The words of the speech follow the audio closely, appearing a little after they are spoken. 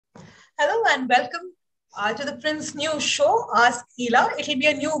Hello and welcome to the Prince new show, Ask Ela. It will be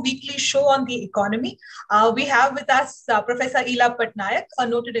a new weekly show on the economy. We have with us Professor Ela Patnaik, a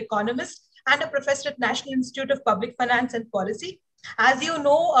noted economist and a professor at National Institute of Public Finance and Policy. As you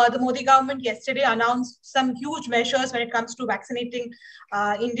know, the Modi government yesterday announced some huge measures when it comes to vaccinating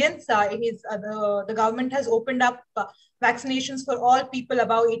Indians. The government has opened up vaccinations for all people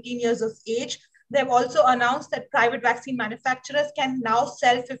above 18 years of age. They've also announced that private vaccine manufacturers can now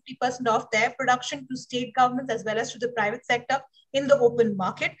sell 50% of their production to state governments as well as to the private sector in the open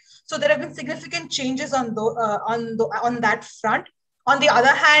market. So there have been significant changes on that front. On the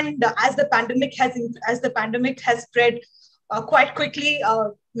other hand, as the pandemic has spread quite quickly,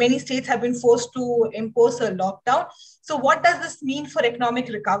 many states have been forced to impose a lockdown. So what does this mean for economic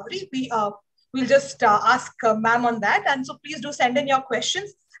recovery? We'll just ask ma'am on that. And so please do send in your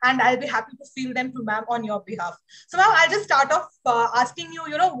questions and I'll be happy to field them to ma'am on your behalf. So ma'am, I'll just start off asking you,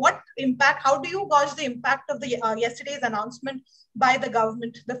 what impact, how do you gauge the impact of the yesterday's announcement by the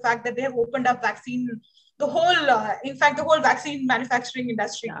government, the fact that they have opened up vaccine, the whole vaccine manufacturing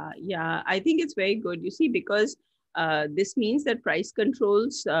industry? Yeah, I think it's very good. You see, because this means that price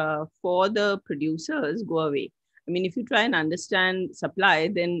controls for the producers go away. I mean, if you try and understand supply,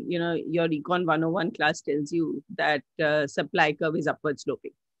 then, your Econ 101 class tells you that supply curve is upward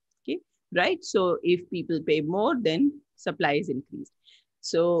sloping. Okay, right? So if people pay more, then supply is increased.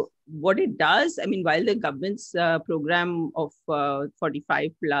 So what it does, I mean, while the government's program of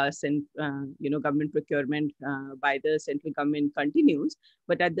 45 plus and, government procurement by the central government continues,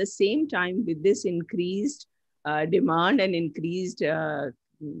 but at the same time, with this increased demand and increased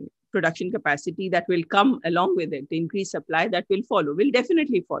production capacity that will come along with it, the increased supply that will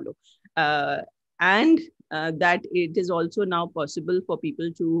definitely follow. And that it is also now possible for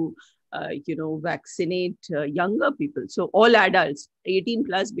people to, vaccinate younger people. So all adults, 18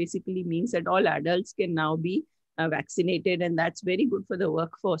 plus basically means that all adults can now be vaccinated. And that's very good for the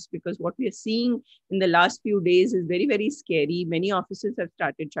workforce, because what we are seeing in the last few days is very, very scary. Many offices have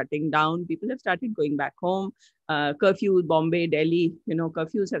started shutting down. People have started going back home. Curfew, Bombay, Delhi,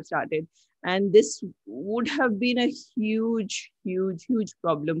 curfews have started. And this would have been a huge, huge, huge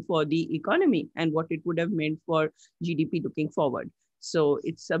problem for the economy and what it would have meant for GDP looking forward. So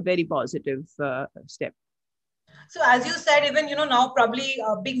it's a very positive step. So as you said, even, now probably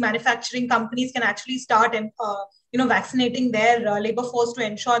big manufacturing companies can actually start and, vaccinating their labor force to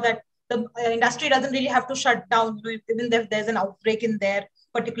ensure that the industry doesn't really have to shut down, even if there's an outbreak in their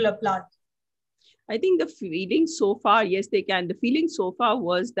particular plant. I think the feeling so far, yes, they can. The feeling so far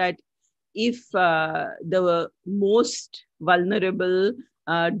was that if the most vulnerable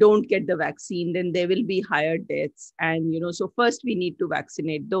don't get the vaccine, then there will be higher deaths. And, so first we need to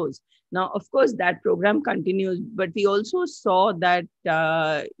vaccinate those. Now, of course, that program continues, but we also saw that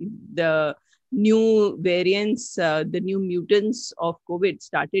the new variants, the new mutants of COVID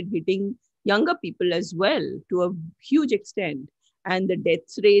started hitting younger people as well to a huge extent. And the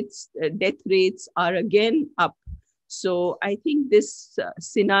death rates are again up. So I think this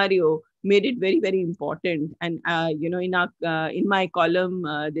scenario made it very, very important. And, in my column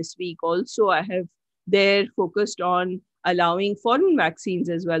this week also, I have there focused on allowing foreign vaccines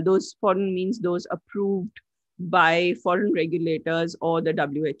as well. Those foreign means those approved by foreign regulators or the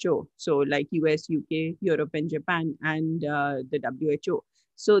WHO. So like US, UK, Europe, and Japan, and the WHO.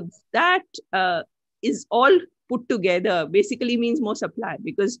 So that is all put together basically means more supply,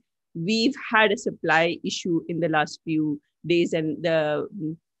 because we've had a supply issue in the last few days, and the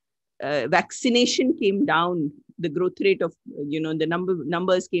vaccination came down. The growth rate of, the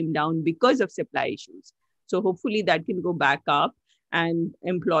numbers came down because of supply issues. So hopefully that can go back up, and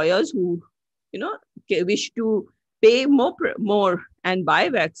employers who, wish to pay more and buy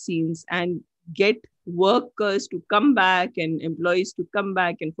vaccines and get workers to come back and employees to come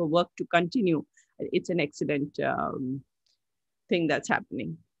back and for work to continue. It's an excellent thing that's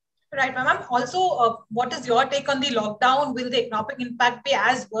happening. Right, ma'am. Also, what is your take on the lockdown? Will the economic impact be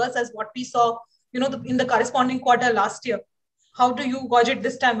as worse as what we saw, in the corresponding quarter last year? How do you gauge it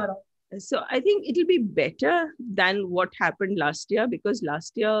this time around? So I think it'll be better than what happened last year, because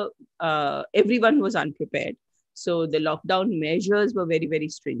last year everyone was unprepared. So the lockdown measures were very, very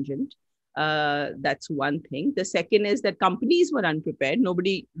stringent. That's one thing. The second is that companies were unprepared.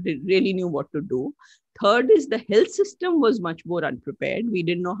 Nobody really knew what to do. Third is the health system was much more unprepared. We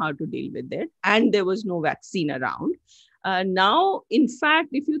didn't know how to deal with it. And there was no vaccine around. Now, in fact,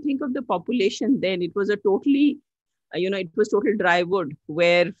 if you think of the population, then it was a totally, it was total dry wood,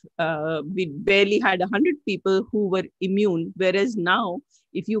 where we barely had 100 people who were immune. Whereas now,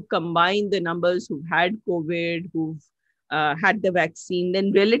 if you combine the numbers who've had COVID, who've had the vaccine,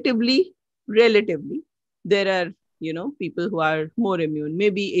 then relatively, there are, people who are more immune,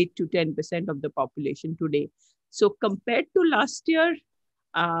 maybe 8 to 10% of the population today. So compared to last year,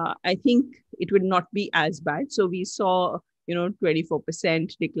 I think it would not be as bad. So we saw,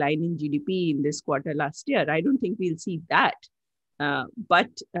 24% decline in GDP in this quarter last year. I don't think we'll see that. But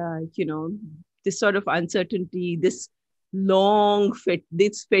this sort of uncertainty, this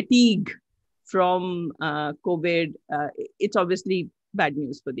fatigue from COVID, it's obviously bad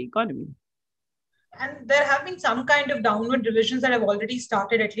news for the economy. And there have been some kind of downward revisions that have already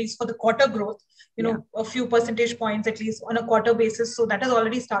started, at least for the quarter growth, a few percentage points, at least on a quarter basis. So that has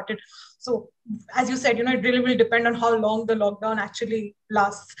already started. So as you said, it really will depend on how long the lockdown actually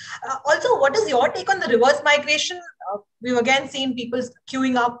lasts. Also, what is your take on the reverse migration? We've again seen people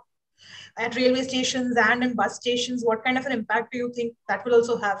queuing up at railway stations and in bus stations. What kind of an impact do you think that will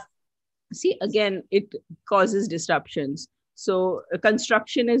also have? See, again, it causes disruptions. So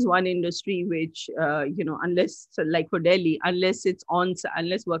construction is one industry which, unless, like for Delhi, unless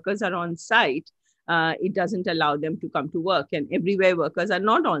workers are on site, it doesn't allow them to come to work. And everywhere workers are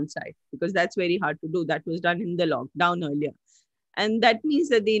not on site, because that's very hard to do. That was done in the lockdown earlier. And that means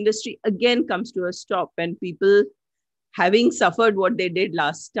that the industry again comes to a stop, and people, having suffered what they did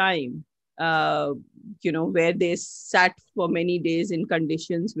last time, where they sat for many days in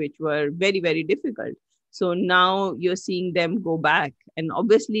conditions which were very, very difficult. So now you're seeing them go back. And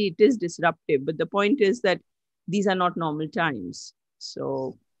obviously it is disruptive. But the point is that these are not normal times.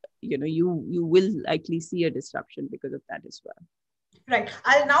 So, you will likely see a disruption because of that as well. Right.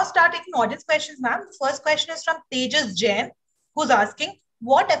 I'll now start taking audience questions, ma'am. The first question is from Tejas Jain, who's asking,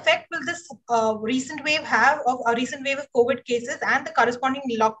 what effect will this recent wave of COVID cases and the corresponding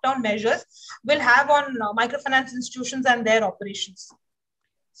lockdown measures will have on microfinance institutions and their operations?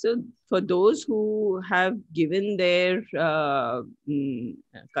 So for those who have given their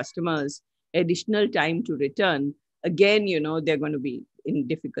customers additional time to return, again, they're going to be in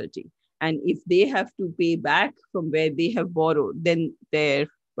difficulty. And if they have to pay back from where they have borrowed, then they'll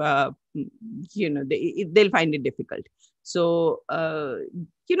find it difficult. So, we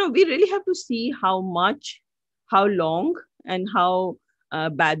really have to see how long, and how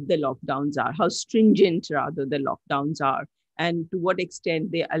bad the lockdowns are, how stringent rather the lockdowns are, and to what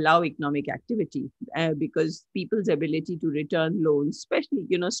extent they allow economic activity, because people's ability to return loans, especially,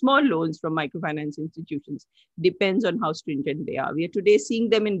 small loans from microfinance institutions, depends on how stringent they are. We are today seeing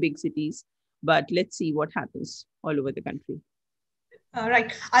them in big cities, but let's see what happens all over the country.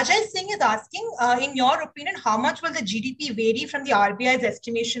 Right. Ajay Singh is asking, in your opinion, how much will the GDP vary from the RBI's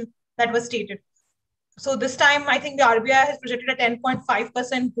estimation that was stated? So this time, I think the RBI has projected a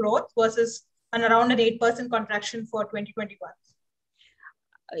 10.5% growth versus around an 8% contraction for 2021.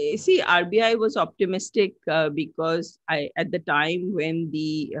 See, RBI was optimistic because at the time when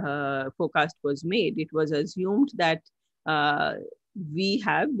the forecast was made, it was assumed that we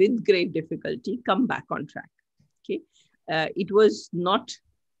have, with great difficulty, come back on track. Okay. It was not,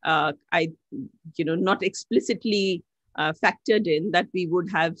 not explicitly factored in that we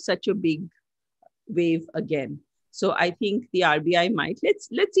would have such a big wave again. So I think the RBI might, let's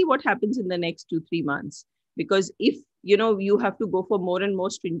see what happens in the next 2-3 months. Because if, you have to go for more and more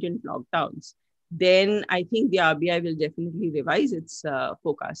stringent lockdowns, then I think the RBI will definitely revise its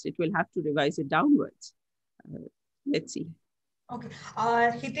forecast. It will have to revise it downwards. Let's see. Okay.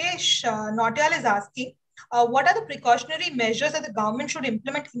 Hitesh Nautyal is asking, what are the precautionary measures that the government should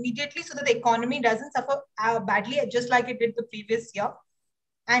implement immediately so that the economy doesn't suffer badly, just like it did the previous year?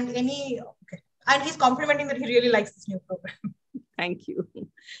 And and he's complimenting that he really likes this new program. Thank you.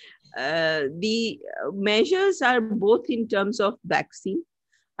 The measures are both in terms of vaccine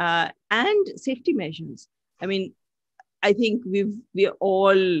and safety measures. I mean, I think we're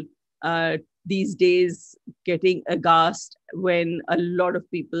all these days getting aghast when a lot of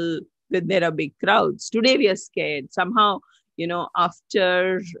people, when there are big crowds. Today we are scared. Somehow,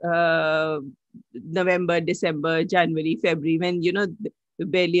 after November, December, January, February, when,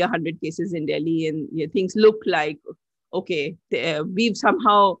 barely 100 cases in Delhi and things look like, okay, we've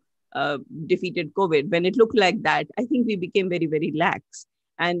somehow defeated COVID. When it looked like that, I think we became very, very lax.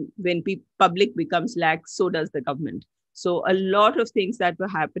 And when public becomes lax, so does the government. So a lot of things that were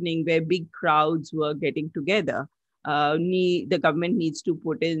happening where big crowds were getting together, the government needs to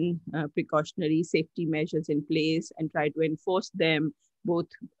put in precautionary safety measures in place and try to enforce them, both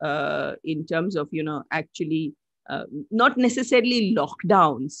in terms of, actually not necessarily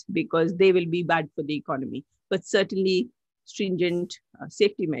lockdowns, because they will be bad for the economy, but certainly stringent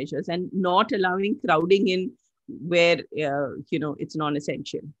safety measures and not allowing crowding in where, it's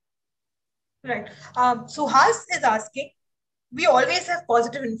non-essential. Right. Suhas is asking, We always have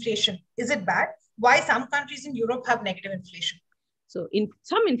positive inflation. Is it bad? Why some countries in Europe have negative inflation? So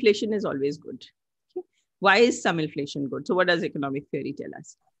some inflation is always good. Okay? Why is some inflation good? So what does economic theory tell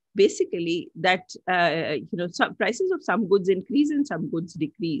us? Basically, that some prices of some goods increase and some goods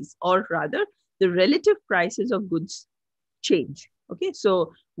decrease, or rather, the relative prices of goods change. Okay,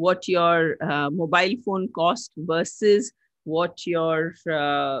 so what your mobile phone cost versus what your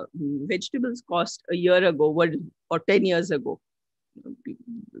vegetables cost a year ago or 10 years ago,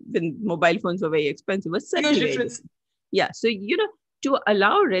 when mobile phones were very expensive, was certainly very different. Yeah, so to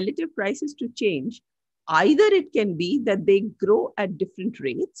allow relative prices to change, either it can be that they grow at different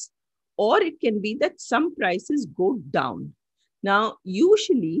rates, or it can be that some prices go down. Now,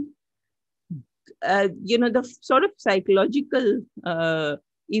 usually, the sort of psychological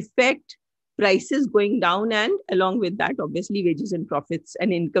effect, prices going down, and along with that, obviously, wages and profits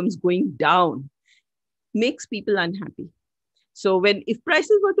and incomes going down, makes people unhappy. So if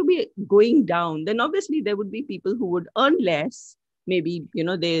prices were to be going down, then obviously there would be people who would earn less. Maybe,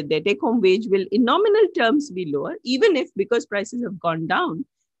 their take-home wage will in nominal terms be lower, even if because prices have gone down,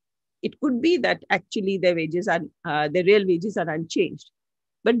 it could be that actually their real wages are unchanged.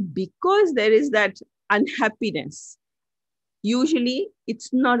 But because there is that unhappiness, usually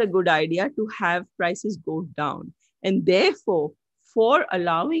it's not a good idea to have prices go down. And therefore, for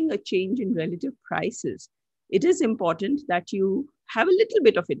allowing a change in relative prices, it is important that you have a little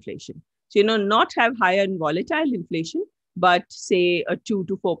bit of inflation. So, not have higher and volatile inflation, but say a 2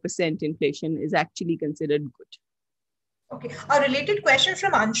 to 4% inflation is actually considered good. Okay. A related question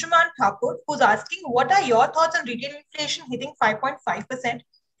from Anshuman Thakur, who's asking, what are your thoughts on retail inflation hitting 5.5%?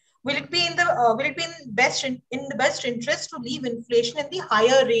 Will it be in the best interest to leave inflation in the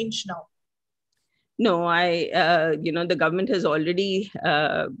higher range now? No, the government has already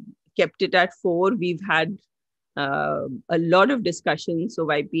kept it at 4. We've had a lot of discussions. So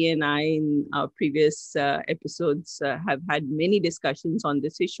YP and I in our previous episodes have had many discussions on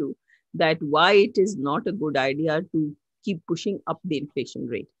this issue, that why it is not a good idea to keep pushing up the inflation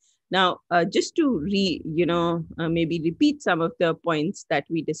rate. Now, just to maybe repeat some of the points that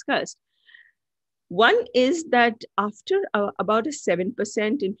we discussed. One is that after about a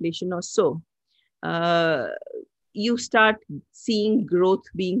 7% inflation or so, you start seeing growth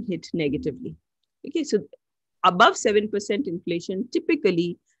being hit negatively. Okay, so above 7% inflation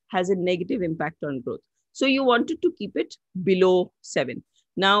typically has a negative impact on growth. So you wanted to keep it below 7.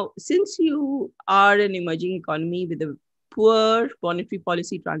 Now, since you are an emerging economy with a poor monetary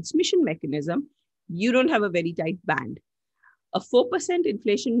policy transmission mechanism, you don't have a very tight band. A 4%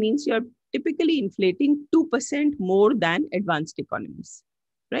 inflation means you're typically inflating 2% more than advanced economies,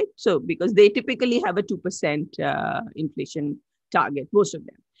 right? So because they typically have a 2% inflation target, most of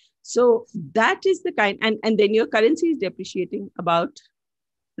them. So that is the kind, and then your currency is depreciating about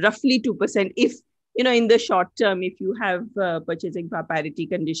roughly 2%. If, in the short term, if you have purchasing power parity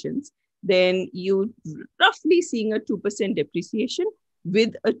conditions, then you roughly seeing a 2% depreciation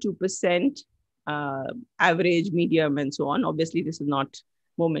with a 2% average, medium, and so on. Obviously, this is not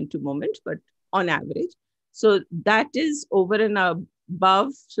moment to moment, but on average. So that is over and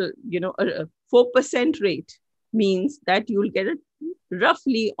above. So, a 4% rate means that you will get a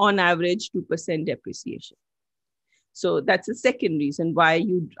roughly on average 2% depreciation. So that's the second reason why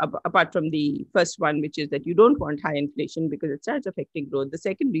you, apart from the first one, which is that you don't want high inflation because it starts affecting growth. The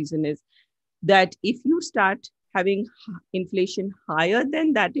second reason is that if you start having inflation higher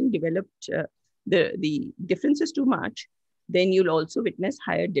than that in developed, the difference is too much, then you'll also witness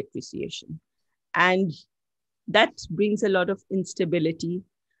higher depreciation. And that brings a lot of instability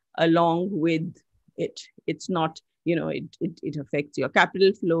along with it. It's not, it affects your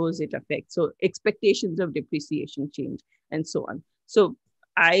capital flows, it affects, so expectations of depreciation change and so on. So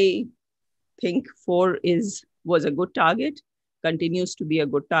I think 4 was a good target, continues to be a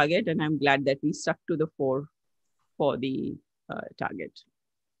good target, and I'm glad that we stuck to the 4 for the target.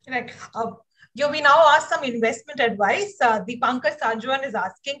 Right. We now ask some investment advice. Deepankar Sanjuan is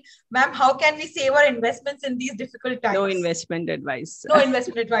asking, ma'am, how can we save our investments in these difficult times? No investment advice. No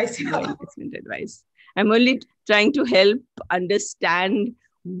investment advice. No investment advice. I'm only trying to help understand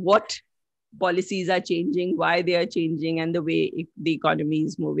what policies are changing, why they are changing, and the way the economy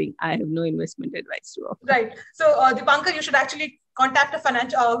is moving. I have no investment advice to offer. Right. So, Deepankar, you should actually contact a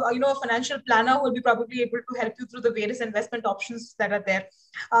financial planner who will be probably able to help you through the various investment options that are there.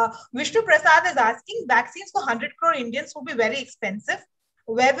 Vishnu Prasad is asking, vaccines for 100 crore Indians will be very expensive.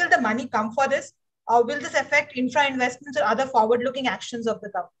 Where will the money come for this? Or will this affect infra investments or other forward-looking actions of the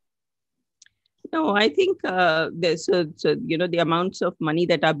government? No, I think the amounts of money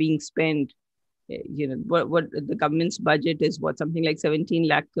that are being spent what the government's budget is, something like 17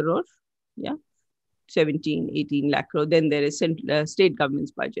 lakh crore. Yeah. 17, 18 lakh crore. Then there is state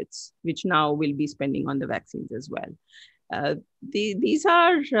government's budgets, which now will be spending on the vaccines as well. These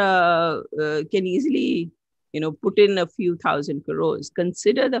are can easily, put in a few thousand crores.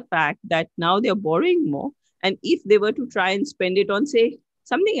 Consider the fact that now they're borrowing more. And if they were to try and spend it on, say,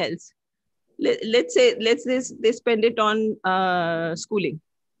 something else, let's say they spend it on schooling.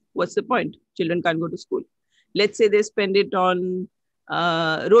 What's the point? Children can't go to school. Let's say they spend it on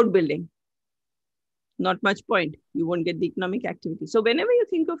road building. Not much point. You won't get the economic activity. So whenever you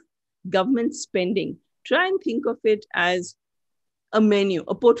think of government spending, try and think of it as a menu,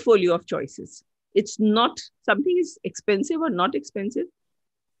 a portfolio of choices. It's not something is expensive or not expensive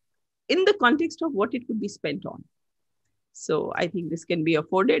in the context of what it could be spent on. So I think this can be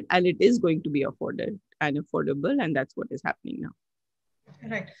afforded, and it is going to be afforded and affordable, and that's what is happening now.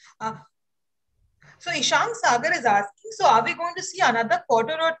 Right. So Ishan Sagar is asking, so are we going to see another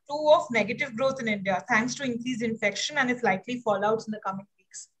quarter or two of negative growth in India thanks to increased infection and its likely fallouts in the coming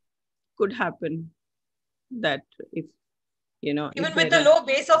weeks? Could happen that if, even with the low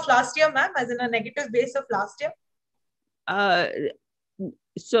base of last year, ma'am, as in a negative base of last year?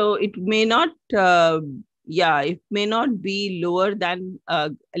 So it may not, it may not be lower than,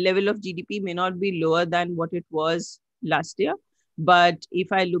 level of GDP may not be lower than what it was last year. But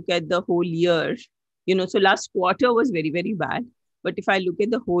if I look at the whole year, so last quarter was very, very bad. But if I look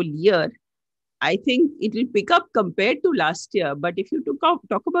at the whole year, I think it will pick up compared to last year. But if you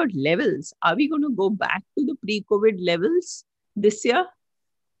talk about levels, are we going to go back to the pre-COVID levels this year?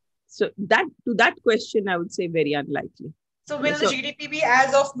 So to that question, I would say very unlikely. So will the GDP be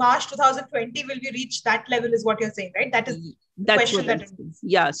as of March 2020? Will we reach that level? Is what you're saying, right? That is the question that it is.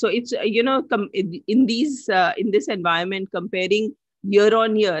 Yeah. So it's in this environment, comparing year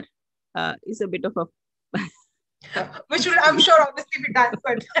on year is a bit of a which will, I'm sure, obviously be done.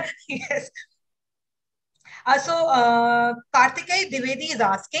 But yes. So Karthikeya Dwivedi is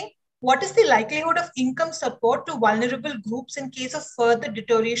asking, what is the likelihood of income support to vulnerable groups in case of further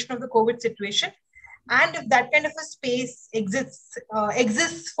deterioration of the COVID situation? And if that kind of a space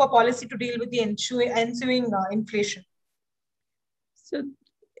exists for policy to deal with the ensuing inflation? So,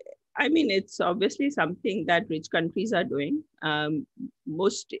 I mean, it's obviously something that rich countries are doing.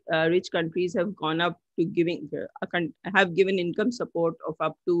 Most rich countries have gone up to have given income support of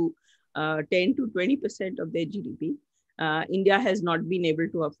up to 10 to 20% of their GDP. India has not been able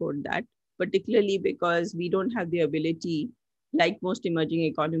to afford that, particularly because we don't have the ability, like most emerging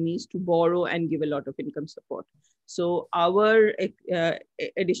economies, to borrow and give a lot of income support. So our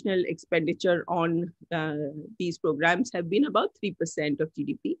additional expenditure on these programs have been about 3% of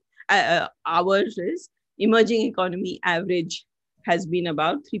GDP. Ours is emerging economy average has been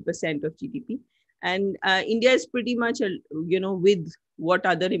about 3% of GDP. And India is pretty much, with what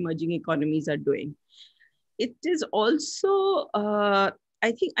other emerging economies are doing. It is also,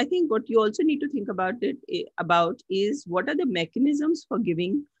 I think what you also need to think about is what are the mechanisms for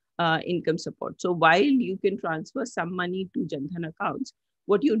giving income support. So while you can transfer some money to Jan Dhan accounts,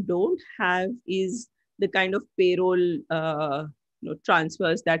 what you don't have is the kind of payroll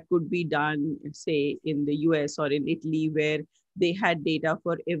transfers that could be done, say, in the US or in Italy, where they had data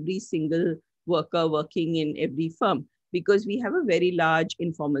for every single worker working in every firm, because we have a very large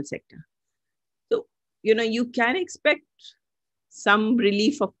informal sector. So, you can expect some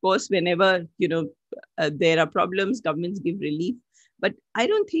relief, of course, whenever, there are problems, governments give relief. But I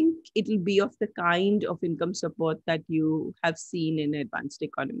don't think it will be of the kind of income support that you have seen in advanced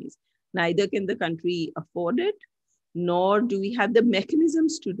economies. Neither can the country afford it, nor do we have the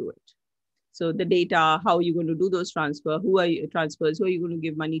mechanisms to do it. So the data, how are you going to do those transfers, who are you going to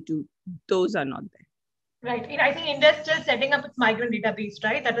give money to, those are not there. Right. I think India is still setting up its migrant database,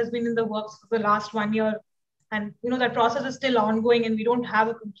 right? That has been in the works for the last 1 year. And, that process is still ongoing, and we don't have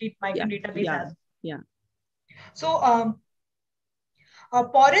a complete migrant database. Yeah. So,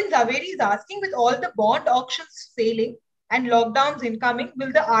 Paurin Zaveri is asking, with all the bond auctions failing and lockdowns incoming,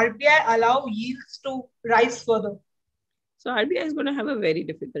 will the RBI allow yields to rise further? So RBI is going to have a very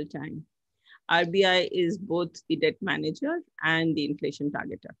difficult time. RBI is both the debt manager and the inflation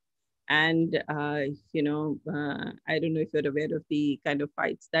targeter. And, I don't know if you're aware of the kind of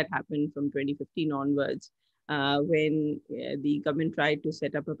fights that happened from 2015 onwards, when the government tried to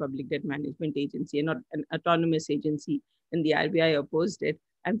set up a public debt management agency, not an autonomous agency, and the RBI opposed it.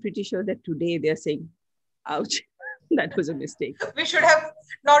 I'm pretty sure that today they're saying, ouch, that was a mistake. We should have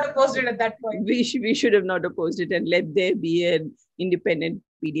not opposed it at that point. We should have not opposed it and let there be an independent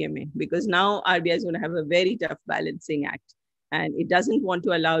PDMA, because now RBI is going to have a very tough balancing act. and it doesn't want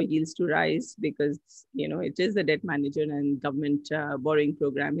to allow yields to rise because, it is the debt manager, and government borrowing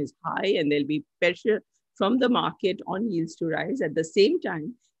program is high, and there'll be pressure from the market on yields to rise. At the same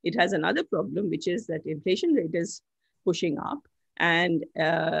time, it has another problem, which is that inflation rate is pushing up. And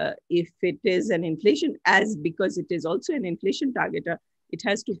if it is an inflation, because it is also an inflation targeter, it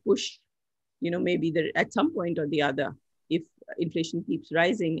has to push, maybe at some point or the other, if inflation keeps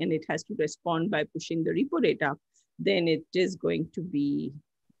rising and it has to respond by pushing the repo rate up, then it is going to be,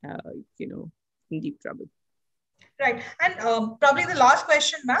 in deep trouble. Right. And probably the last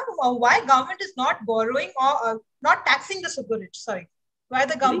question, ma'am, why government is not borrowing or not taxing the super rich? Sorry. Why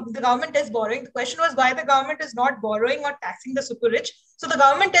the government is borrowing? The question was why the government is not borrowing or taxing the super rich. So the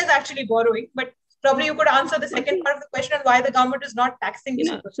government is actually borrowing, but probably you could answer the second part of the question on why the government is not taxing the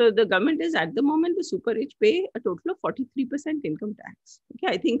super rich. So the government is, at the moment, the super rich pay a total of 43% income tax.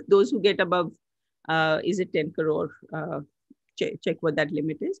 Okay, I think those who get above, is it 10 crore? Check what that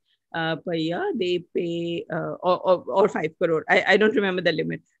limit is. Per year, they pay or 5 crore. I don't remember the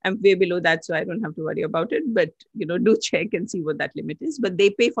limit. I'm way below that, so I don't have to worry about it. But do check and see what that limit is. But they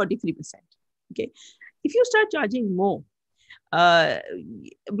pay 43%. Okay, if you start charging more,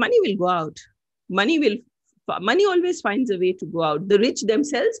 money will go out. Money always finds a way to go out. The rich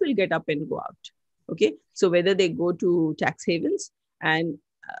themselves will get up and go out. Okay, so whether they go to tax havens, and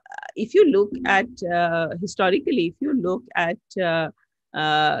if you look at historically, if you look at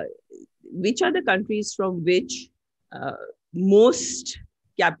which are the countries from which most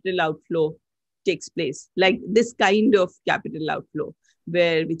capital outflow takes place, like this kind of capital outflow,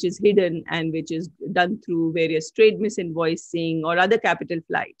 which is hidden and which is done through various trade misinvoicing or other capital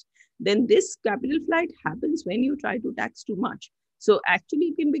flight, then this capital flight happens when you try to tax too much. So actually,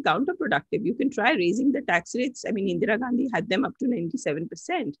 it can be counterproductive. You can try raising the tax rates. I mean, Indira Gandhi had them up to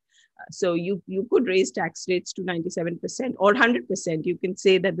 97%. So you could raise tax rates to 97% or 100%. You can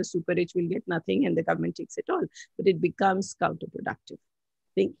say that the super rich will get nothing and the government takes it all, but it becomes counterproductive.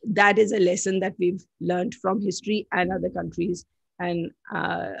 I think that is a lesson that we've learned from history and other countries. And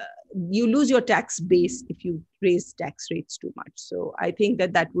you lose your tax base if you raise tax rates too much. So I think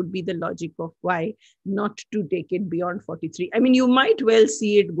that would be the logic of why not to take it beyond 43. I mean, you might well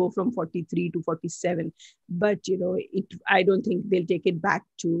see it go from 43 to 47, but I don't think they'll take it back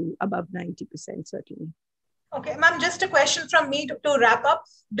to above 90%, certainly. Okay, ma'am, just a question from me to wrap up.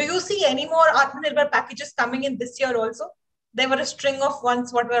 Do you see any more Atmanirbhar packages coming in this year also? There were a string of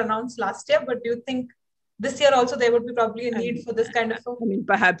ones what were announced last year, but do you think this year also there would be probably a need for this kind of? I mean,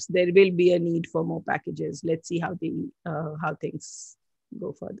 perhaps there will be a need for more packages. Let's see how things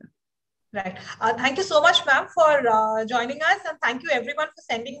go further. Right. Thank you so much, ma'am, for joining us, and thank you everyone for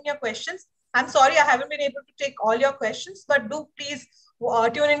sending in your questions. I'm sorry I haven't been able to take all your questions, but do please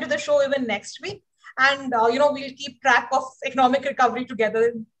tune into the show even next week, and we'll keep track of economic recovery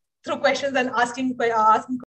together through questions and asking